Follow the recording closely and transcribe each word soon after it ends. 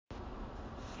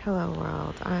Hello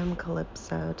world, I'm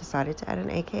Calypso. Decided to add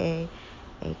an aka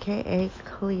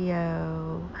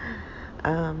Cleo.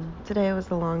 Today was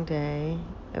a long day.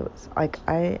 It was like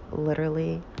I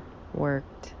literally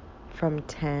worked from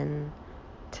 10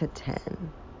 to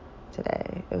 10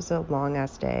 today. It was a long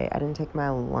ass day. I didn't take my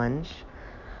lunch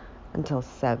until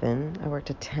 7. I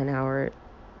worked a 10-hour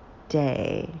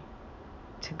day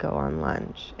to go on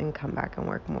lunch and come back and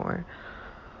work more.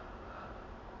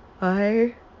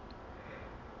 I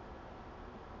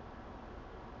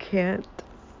can't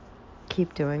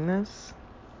keep doing this,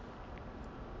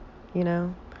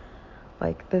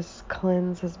 like this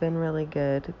cleanse has been really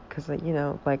good because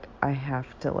I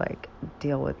have to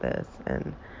deal with this,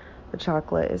 and the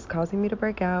chocolate is causing me to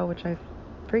break out, which I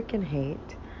freaking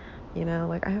hate.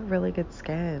 I have really good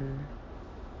skin.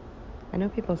 I know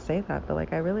people say that,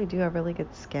 but I really do have really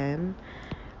good skin.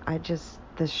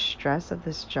 The stress of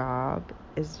this job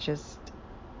is just,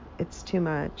 it's too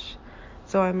much.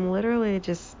 So I'm literally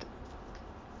just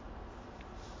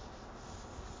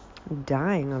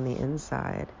dying on the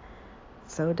inside,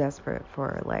 so desperate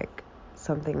for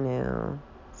something new,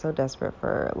 so desperate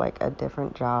for a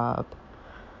different job,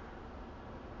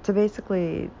 to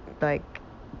basically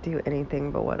do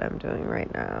anything but what I'm doing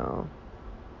right now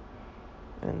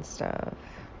and stuff.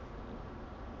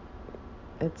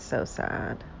 It's so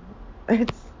sad.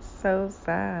 It's so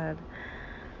sad.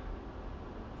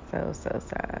 So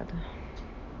sad.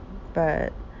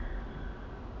 But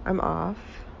I'm off.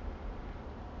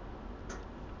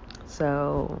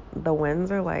 So the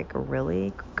winds are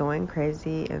really going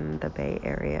crazy in the Bay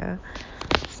Area.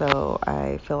 So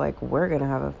I feel like we're going to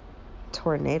have a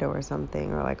tornado or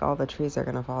something, or all the trees are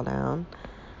going to fall down.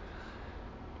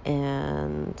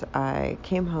 And I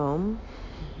came home,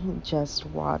 just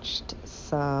watched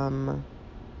some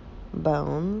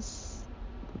Bones.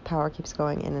 Power keeps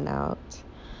going in and out.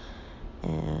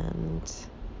 And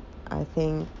I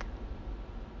think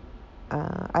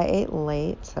I ate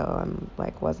late, so I'm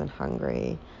wasn't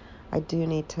hungry. I do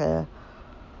need to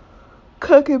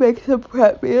cook and make some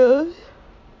prep meals.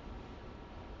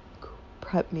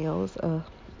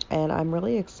 And I'm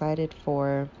really excited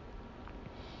for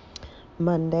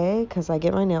Monday because I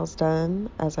get my nails done,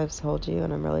 as I've told you,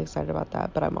 and I'm really excited about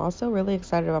that. But I'm also really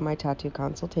excited about my tattoo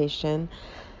consultation.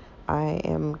 I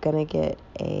am gonna get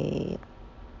a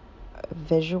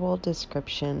visual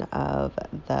description of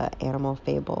the animal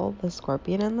fable, the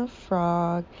scorpion and the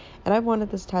frog, and I've wanted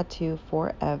this tattoo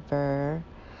forever,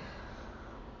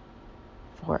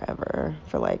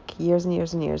 for years and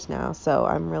years and years now. So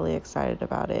I'm really excited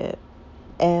about it.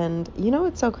 And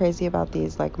what's so crazy about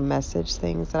these message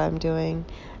things that I'm doing?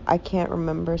 I can't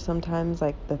remember sometimes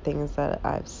the things that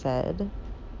I've said.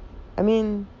 I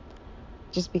mean,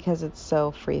 just because it's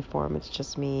so freeform, it's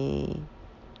just me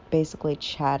basically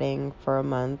chatting for a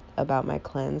month about my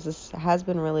cleanse. This has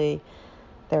been really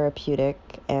therapeutic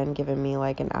and given me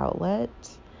an outlet.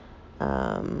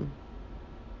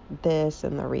 This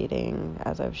and the reading,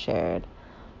 as I've shared,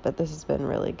 but this has been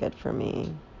really good for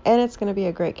me. And it's going to be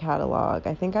a great catalog.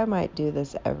 I think I might do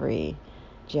this every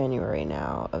January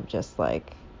now, of just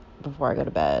before I go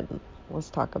to bed, let's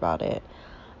talk about it.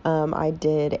 I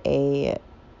did a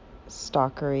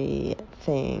stalkery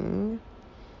thing.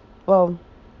 Well,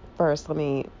 first, let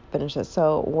me finish this.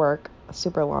 So, work,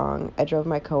 super long. I drove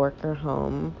my coworker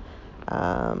home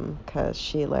because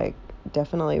she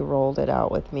definitely rolled it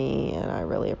out with me, and I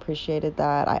really appreciated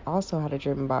that. I also had a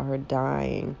dream about her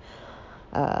dying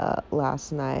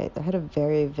last night. I had a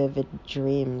very vivid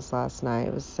dreams last night.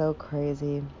 It was so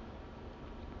crazy.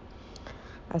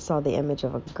 I saw the image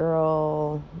of a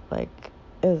girl.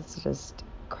 It's just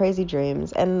crazy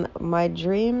dreams. And my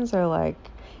dreams are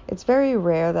it's very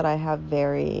rare that I have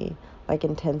very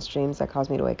intense dreams that cause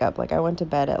me to wake up. I went to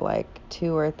bed at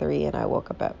 2 or 3 and I woke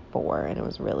up at 4, and it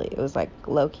was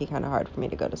low-key kind of hard for me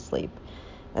to go to sleep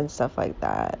and stuff like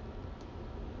that.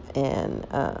 And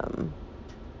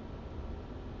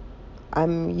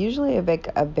I'm usually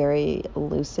a very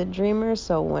lucid dreamer,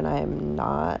 so when I'm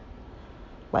not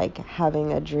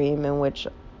having a dream in which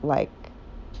I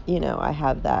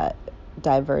have that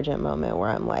divergent moment where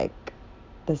I'm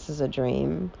this is a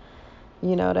dream,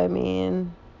 you know what I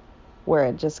mean? Where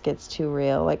it just gets too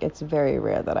real. It's very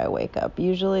rare that I wake up.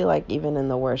 Usually, even in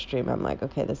the worst dream, I'm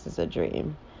okay, this is a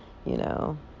dream,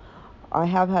 I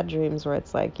have had dreams where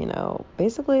it's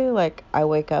basically I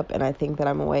wake up and I think that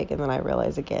I'm awake, and then I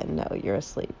realize again, no, you're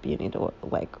asleep. You need to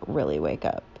really wake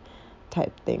up,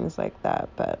 type things like that.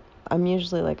 But I'm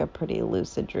usually a pretty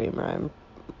lucid dreamer. I'm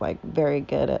very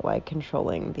good at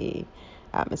controlling the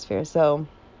atmosphere. So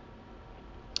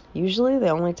Usually the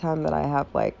only time that I have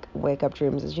like wake up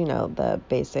dreams is, the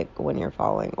basic when you're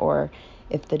falling, or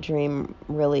if the dream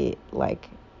really like,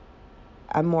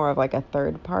 I'm more of like a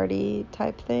third party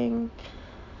type thing,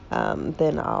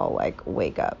 then I'll like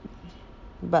wake up.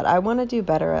 But I want to do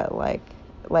better at like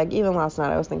even last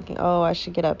night I was thinking, oh, I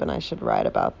should get up and I should write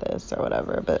about this or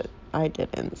whatever, but I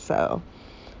didn't. So,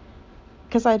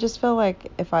 because I just feel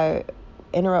like if I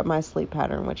interrupt my sleep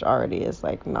pattern, which already is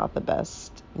like not the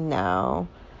best now,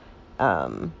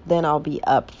 then I'll be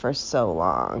up for so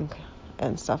long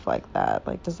and stuff like that.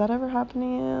 Like, does that ever happen to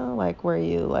you? Like, where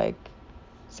you like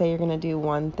say you're gonna do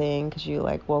one thing because you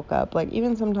like woke up. Like,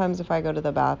 even sometimes if I go to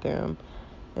the bathroom,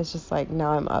 it's just like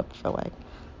now I'm up for like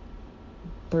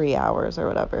 3 hours or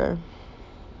whatever,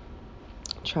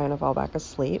 trying to fall back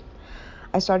asleep.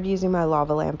 I started using my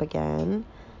lava lamp again.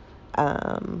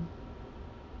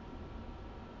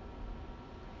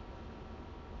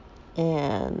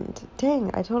 And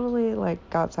dang, I totally like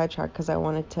got sidetracked because I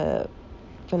wanted to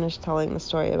finish telling the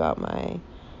story about my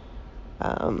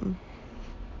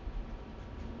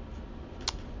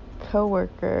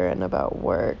coworker and about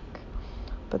work.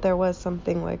 But there was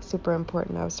something like super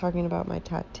important. I was talking about my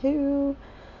tattoo.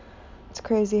 It's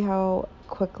crazy how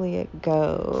quickly it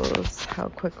goes.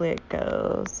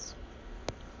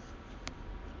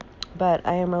 But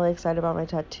I am really excited about my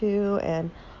tattoo,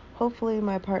 and hopefully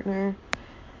my partner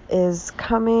is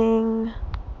coming.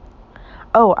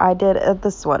 Oh, I did.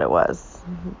 This is what it was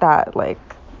that like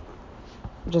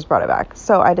just brought it back.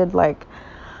 So I do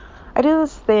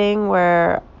this thing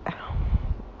where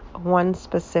one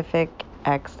specific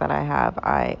ex that I have,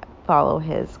 I follow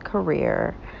his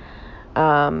career.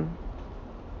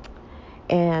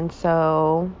 And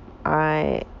so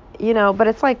but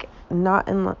it's like not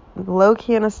in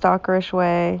low-key in a stalkerish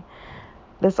way.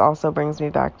 This also brings me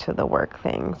back to the work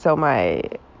thing. So my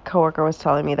coworker was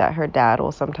telling me that her dad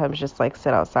will sometimes just like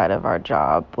sit outside of our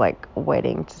job, like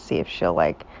waiting to see if she'll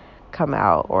like come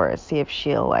out or see if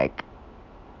she'll like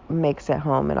makes it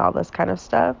home and all this kind of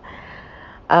stuff.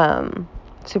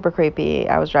 Super creepy.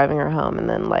 I was driving her home and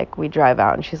then like we drive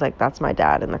out and she's like, that's my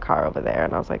dad in the car over there.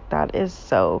 And I was like, that is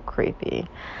so creepy.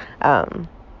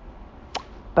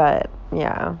 But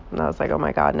yeah, and I was like, oh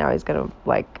my God, now he's gonna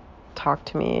like talk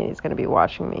to me, he's gonna be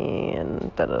watching me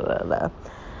and da da da da.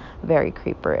 Very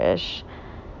creeper-ish.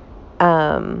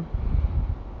 But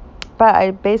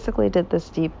I basically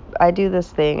I do this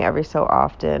thing every so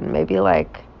often, maybe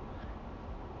like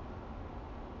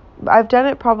I've done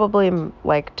it probably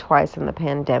like twice in the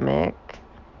pandemic,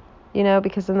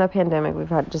 because in the pandemic we've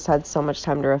had so much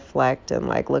time to reflect and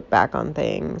like look back on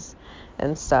things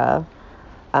and stuff.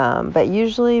 But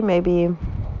usually maybe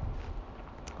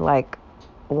like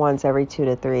once every 2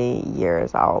 to 3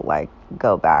 years I'll like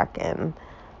go back and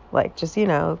like just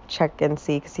check and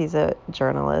see, because he's a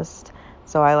journalist,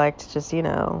 so I like to just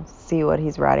see what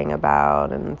he's writing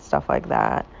about and stuff like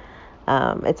that.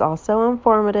 It's also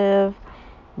informative,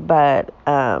 but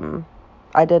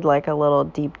I did like a little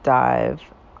deep dive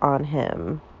on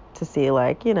him to see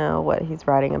like what he's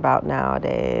writing about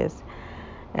nowadays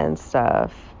and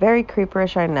stuff. Very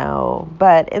creeperish, I know,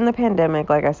 but in the pandemic,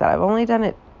 like I said, I've only done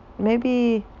it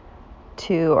maybe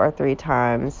 2 or 3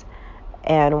 times,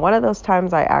 and one of those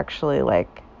times I actually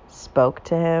like spoke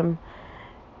to him.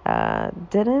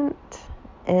 Didn't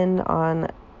end on,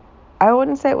 I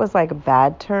wouldn't say it was like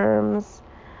bad terms,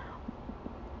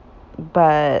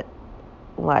 but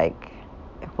like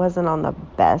it wasn't on the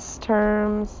best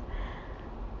terms.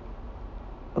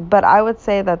 But I would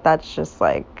say that that's just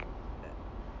like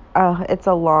it's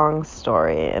a long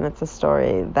story, and it's a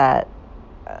story that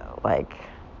like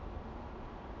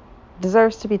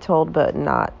deserves to be told, but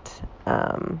not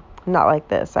like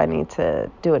this. I need to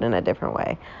do it in a different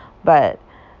way. But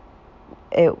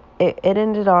it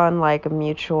ended on like a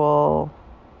mutual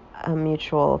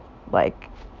like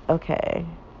okay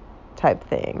type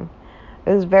thing.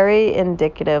 It was very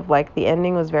indicative, like the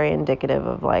ending was very indicative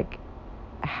of like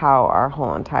how our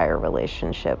whole entire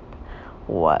relationship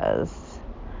was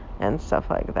and stuff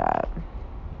like that.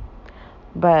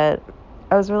 But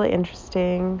it was really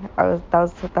interesting.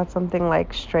 That's something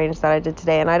like strange that I did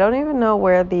today, and I don't even know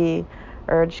where the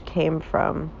urge came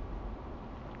from.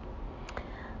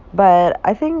 But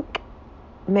I think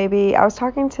maybe I was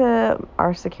talking to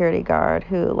our security guard,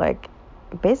 who like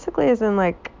basically is in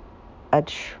like a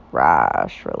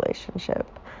trash relationship.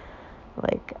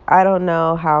 Like, I don't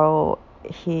know how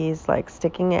he's like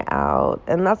sticking it out,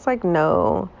 and that's like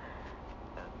no,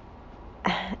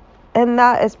 and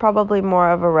that is probably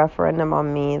more of a referendum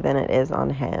on me than it is on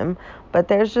him. But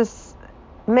there's just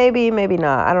maybe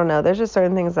not, I don't know, there's just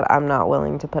certain things that I'm not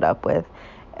willing to put up with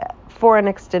for an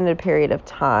extended period of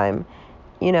time.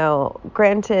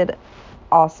 Granted,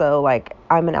 also, like,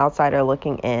 I'm an outsider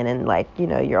looking in, and like,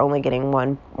 you're only getting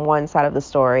one side of the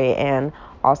story, and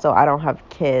also I don't have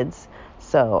kids,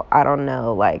 so I don't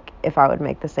know, like, if I would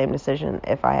make the same decision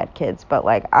if I had kids. But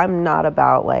like, I'm not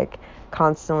about like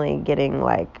constantly getting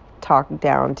like talked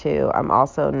down to. I'm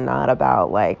also not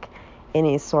about like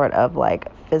any sort of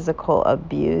like physical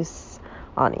abuse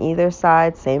on either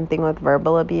side. Same thing with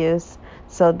verbal abuse.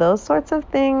 So those sorts of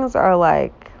things are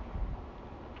like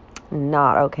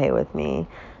not okay with me.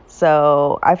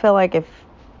 So I feel like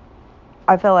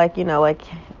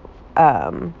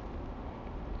um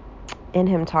in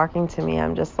him talking to me,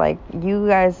 I'm just like, you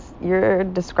guys, you're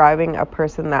describing a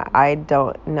person that I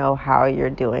don't know how you're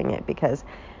doing it, because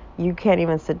you can't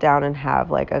even sit down and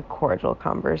have like a cordial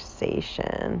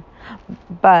conversation.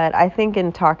 But I think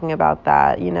in talking about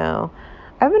that,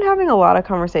 I've been having a lot of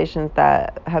conversations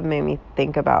that have made me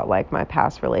think about like my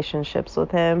past relationships with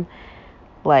him,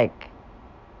 like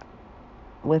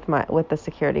with the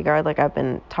security guard. Like, I've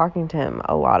been talking to him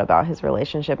a lot about his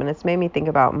relationship, and it's made me think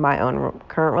about my own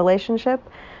current relationship,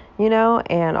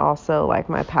 and also like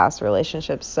my past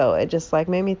relationships. So it just like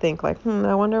made me think like,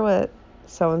 I wonder what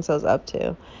so and so's up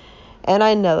to. And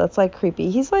I know that's like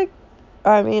creepy. He's like,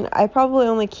 I mean, I probably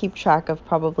only keep track of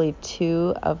probably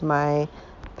 2 of my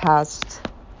past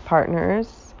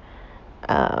partners.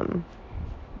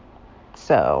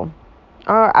 So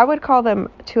or I would call them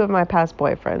 2 of my past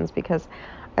boyfriends, because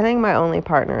I think my only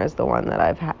partner is the one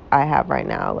that I have right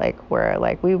now, like, where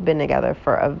like we've been together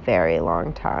for a very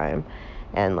long time,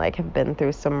 and like have been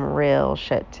through some real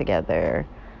shit together,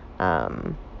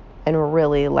 and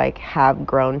really like have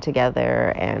grown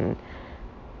together, and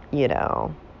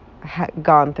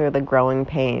gone through the growing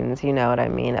pains, you know what I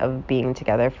mean, of being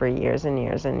together for years and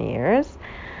years and years.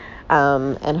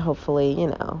 And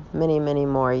hopefully, many, many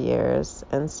more years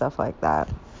and stuff like that.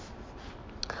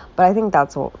 But I think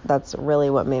that's really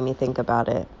what made me think about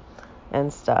it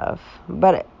and stuff.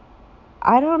 But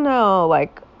I don't know,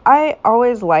 like, I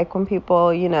always like when people,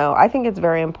 I think it's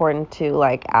very important to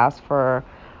like ask for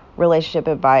relationship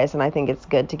advice, and I think it's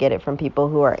good to get it from people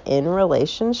who are in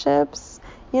relationships,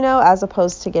 as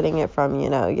opposed to getting it from,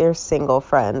 your single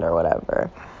friend or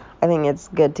whatever. I think it's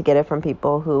good to get it from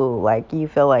people who like you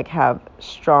feel like have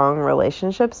strong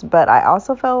relationships. But I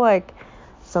also feel like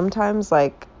sometimes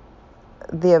like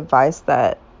the advice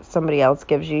that somebody else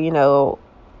gives you,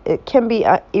 it can be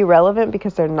irrelevant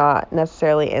because they're not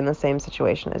necessarily in the same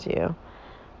situation as you.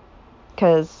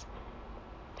 Because,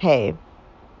 hey,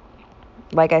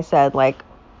 like I said, like,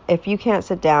 if you can't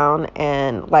sit down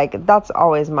and, like, that's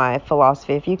always my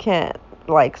philosophy. If you can't,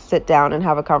 like, sit down and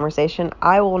have a conversation,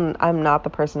 I'm not the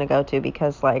person to go to,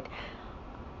 because, like,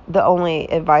 the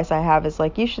only advice I have is,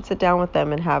 like, you should sit down with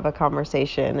them and have a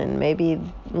conversation,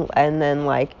 and then,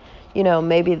 like,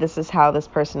 maybe this is how this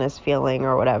person is feeling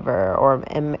or whatever,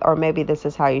 or maybe this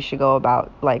is how you should go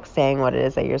about, like, saying what it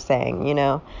is that you're saying,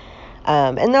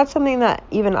 and that's something that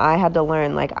even I had to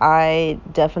learn. Like, I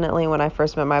definitely, when I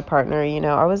first met my partner,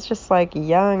 I was just, like,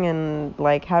 young and,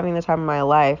 like, having the time of my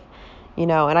life,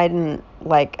 and I didn't,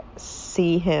 like,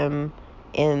 see him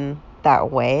in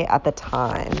that way at the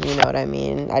time, you know what I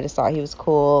mean? I just thought he was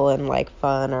cool and, like,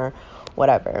 fun or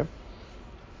whatever.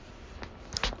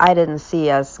 I didn't see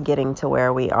us getting to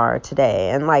where we are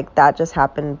today, and, like, that just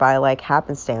happened by, like,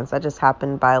 happenstance. That just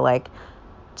happened by, like,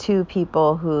 2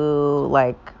 people who,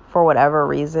 like, for whatever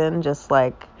reason, just,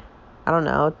 like, I don't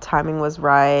know, timing was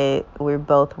right. We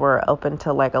both were open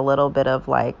to, like, a little bit of,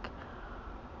 like,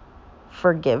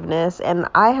 forgiveness. And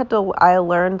I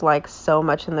learned, like, so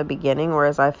much in the beginning,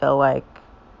 whereas I feel like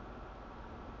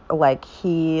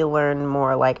he learned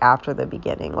more, like, after the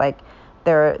beginning. Like,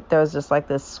 there was just, like,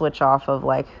 this switch off of,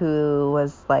 like, who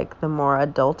was, like, the more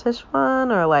adultish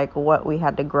one, or, like, what we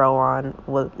had to grow on,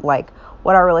 was, like,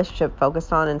 what our relationship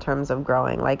focused on in terms of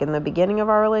growing. Like, in the beginning of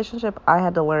our relationship, I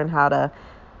had to learn how to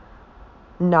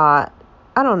not,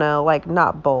 I don't know, like,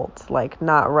 not bolt, like,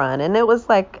 not run. And it was,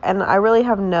 like, and I really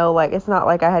have no, like, it's not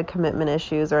like I had commitment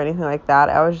issues or anything like that.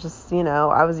 I was just,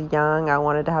 I was young. I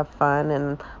wanted to have fun,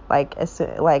 and, like,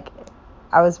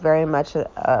 I was very much,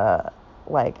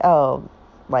 like, oh,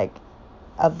 like,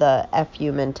 of the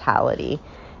FU mentality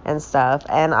and stuff.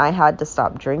 And I had to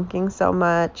stop drinking so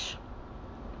much.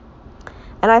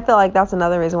 And I feel like that's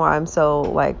another reason why I'm so,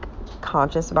 like,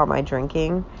 conscious about my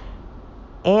drinking.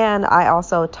 And I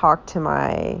also talked to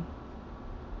me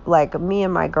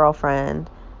and my girlfriend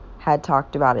had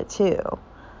talked about it too,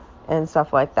 and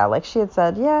stuff like that. Like, she had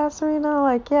said, yeah, Serena,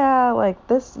 like, yeah, like,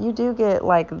 you do get,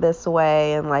 like, this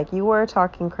way, and, like, you were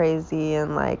talking crazy,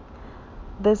 and, like,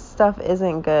 this stuff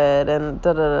isn't good and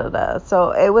da da da da.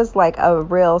 So it was like a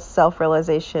real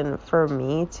self-realization for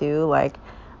me too, like,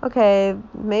 okay,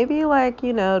 maybe like,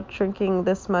 drinking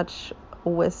this much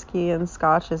whiskey and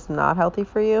scotch is not healthy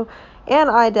for you. And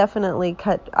I definitely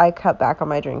cut back on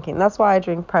my drinking. That's why I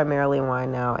drink primarily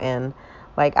wine now. And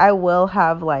like I will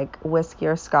have like whiskey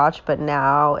or scotch, but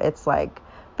now it's like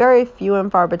very few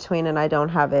and far between, and I don't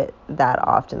have it that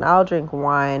often. I'll drink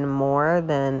wine more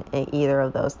than either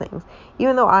of those things,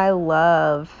 even though I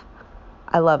love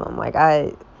them. Like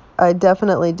I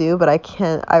definitely do, but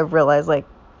I realize like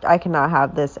I cannot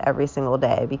have this every single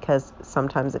day, because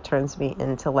sometimes it turns me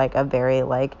into like a very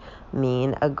like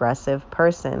mean, aggressive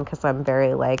person, because I'm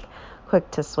very like quick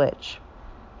to switch.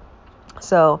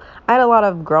 So I had a lot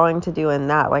of growing to do in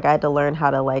that. Like I had to learn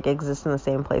how to like exist in the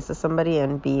same place as somebody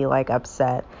and be like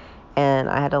upset. And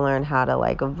I had to learn how to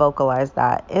like vocalize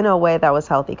that in a way that was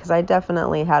healthy, because I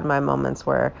definitely had my moments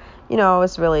where, I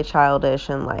was really childish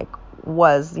and like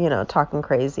was, talking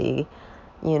crazy,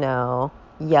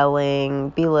 yelling,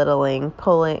 belittling,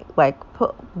 pulling, like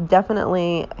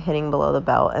definitely hitting below the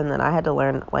belt. And then I had to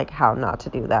learn like how not to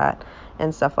do that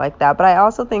and stuff like that. But I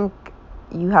also think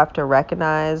you have to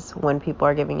recognize when people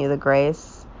are giving you the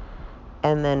grace,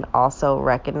 and then also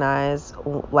recognize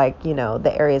like,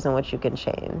 the areas in which you can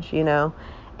change,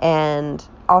 and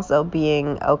also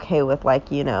being okay with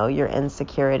like, your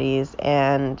insecurities,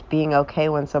 and being okay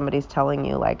when somebody's telling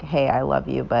you like, hey, I love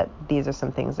you, but these are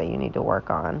some things that you need to work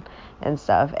on and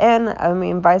stuff. And I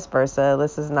mean, vice versa.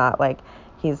 This is not like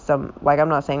I'm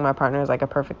not saying my partner is like a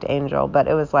perfect angel, but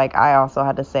it was like I also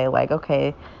had to say like,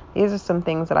 okay, these are some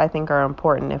things that I think are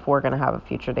important if we're going to have a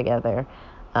future together.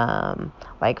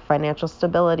 Like financial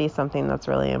stability is something that's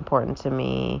really important to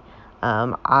me.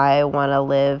 I want to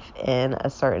live in a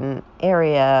certain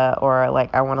area, or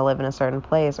like I want to live in a certain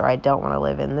place, or I don't want to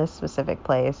live in this specific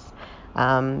place.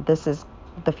 This is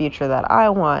the future that I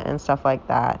want, and stuff like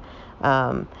that.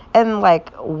 And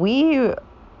like we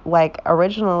like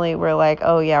originally were like,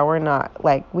 oh yeah, we're not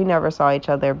like, we never saw each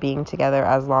other being together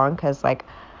as long, because like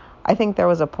I think there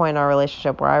was a point in our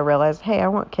relationship where I realized, hey, I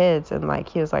want kids. And like,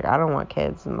 he was like, I don't want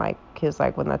kids. And like, he was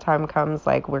like, when the time comes,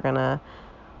 like, we're gonna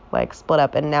like split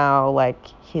up. And now like,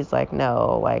 he's like,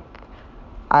 no, like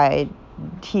I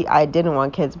didn't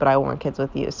want kids, but I want kids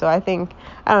with you. So I think,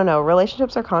 I don't know,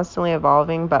 relationships are constantly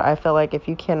evolving, but I feel like if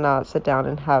you cannot sit down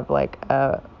and have like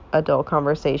a adult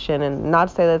conversation, and not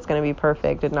to say that it's going to be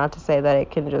perfect, and not to say that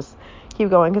it can just keep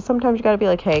going, because sometimes you got to be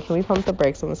like, hey, can we pump the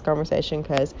brakes on this conversation,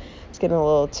 because it's getting a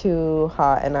little too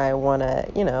hot, and I want to,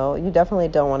 you definitely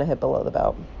don't want to hit below the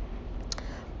belt.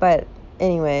 But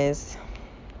anyways,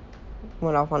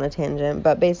 went off on a tangent,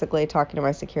 but basically talking to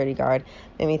my security guard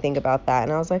made me think about that,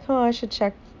 and I was like, oh, I should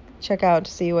check out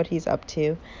to see what he's up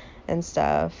to and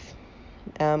stuff.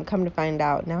 Come to find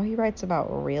out, now he writes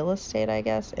about real estate, I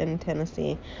guess, in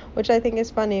Tennessee, which I think is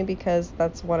funny, because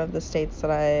that's one of the states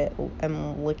that I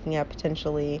am looking at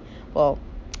potentially, well,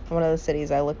 one of the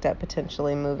cities I looked at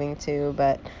potentially moving to,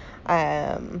 but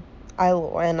I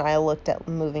looked at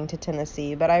moving to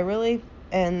Tennessee, but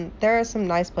and there are some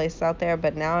nice places out there,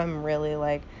 but now I'm really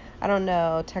like, I don't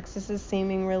know, Texas is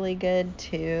seeming really good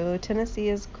too, Tennessee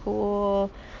is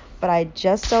cool, but I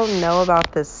just don't know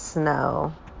about this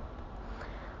snow.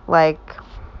 Like,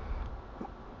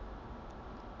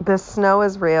 the snow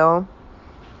is real,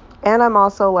 and I'm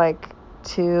also like,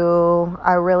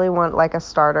 I really want like a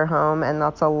starter home, and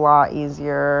that's a lot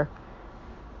easier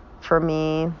for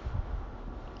me.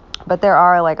 But there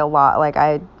are like a lot, like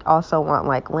I also want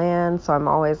like land, so I'm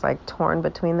always like torn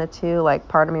between the two. Like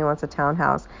part of me wants a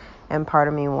townhouse, and part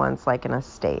of me wants like an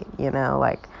estate,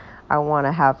 like I want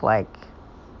to have like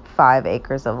 5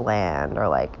 acres of land, or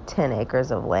like 10 acres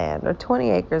of land, or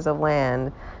 20 acres of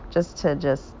land, just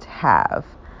to have,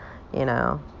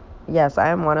 yes, I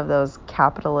am one of those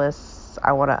capitalists.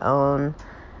 I want to own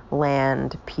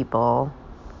land people.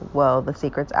 Whoa, the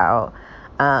secret's out.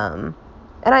 And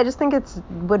I just think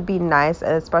would be nice,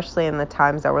 especially in the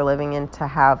times that we're living in, to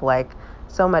have like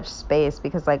so much space,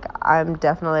 because like I'm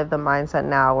definitely of the mindset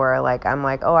now where like I'm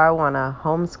like, oh, I want to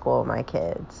homeschool my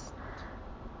kids.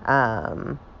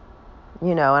 And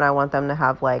I want them to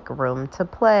have like room to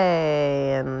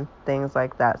play and things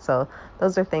like that. So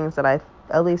those are things that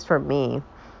at least for me,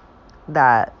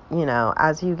 that,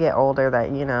 as you get older,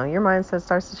 that, your mindset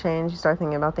starts to change. You start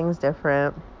thinking about things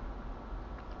different.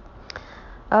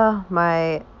 Oh,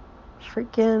 my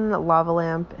freaking lava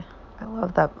lamp. I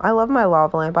love that. I love my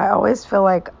lava lamp. I always feel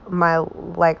like my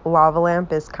like lava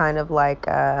lamp is kind of like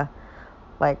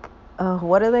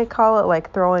what do they call it?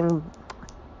 Like throwing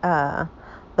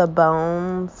the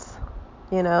bones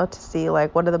to see,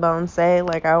 like, what do the bones say?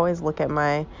 Like, I always look at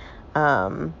my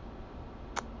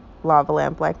lava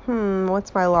lamp like,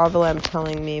 what's my lava lamp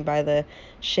telling me by the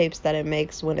shapes that it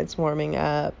makes when it's warming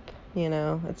up?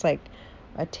 It's like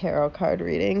a tarot card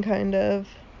reading, kind of.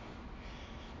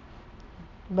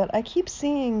 But I keep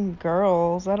seeing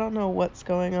girls. I don't know what's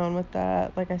going on with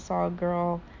that. Like, I saw a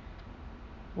girl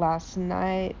last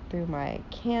night through my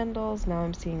candles. Now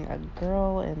I'm seeing a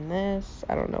girl in this.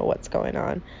 I don't know what's going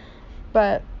on.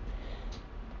 But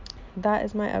that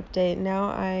is my update.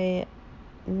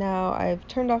 Now I've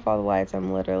turned off all the lights.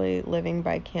 I'm literally living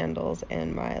by candles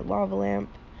and my lava lamp.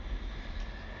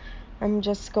 I'm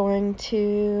just going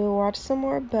to watch some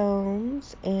more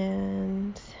Bones,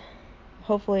 and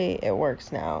hopefully it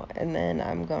works now. And then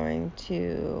I'm going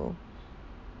to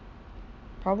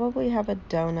probably have a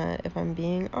donut, if I'm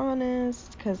being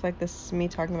honest, because, like, this, me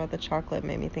talking about the chocolate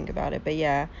made me think about it. But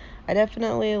yeah, I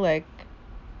definitely, like,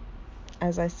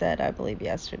 as I said, I believe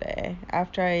yesterday,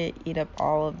 after I eat up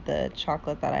all of the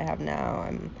chocolate that I have now,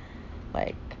 I'm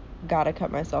like, gotta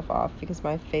cut myself off because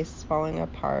my face is falling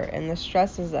apart and the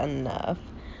stress is enough.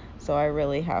 So I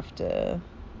really have to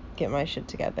get my shit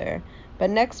together. But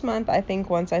next month, I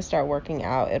think once I start working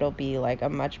out, it'll be like a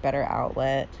much better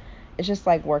outlet. It's just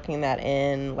like working that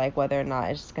in, like whether or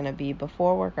not it's gonna be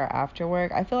before work or after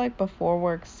work. I feel like before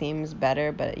work seems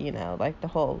better, but like the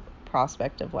whole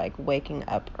prospect of like waking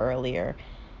up earlier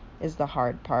is the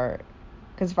hard part.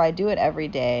 Because if I do it every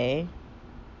day,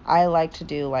 I like to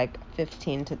do like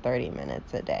 15 to 30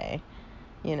 minutes a day,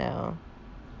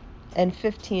 and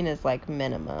 15 is like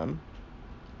minimum.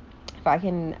 If I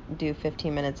can do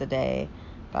 15 minutes a day,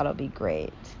 that'll be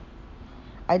great.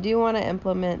 I do want to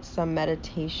implement some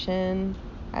meditation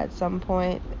at some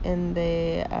point in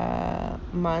the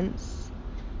months,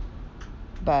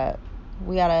 but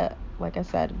we gotta, like I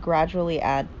said, gradually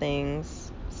add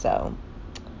things. So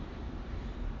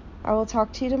I will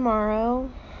talk to you tomorrow.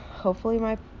 Hopefully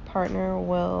my partner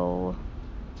will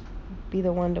be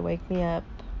the one to wake me up.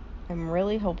 I'm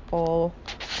really hopeful,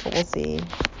 but we'll see.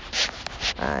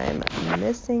 I'm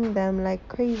missing them like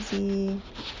crazy.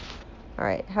 All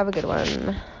right, have a good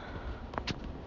one.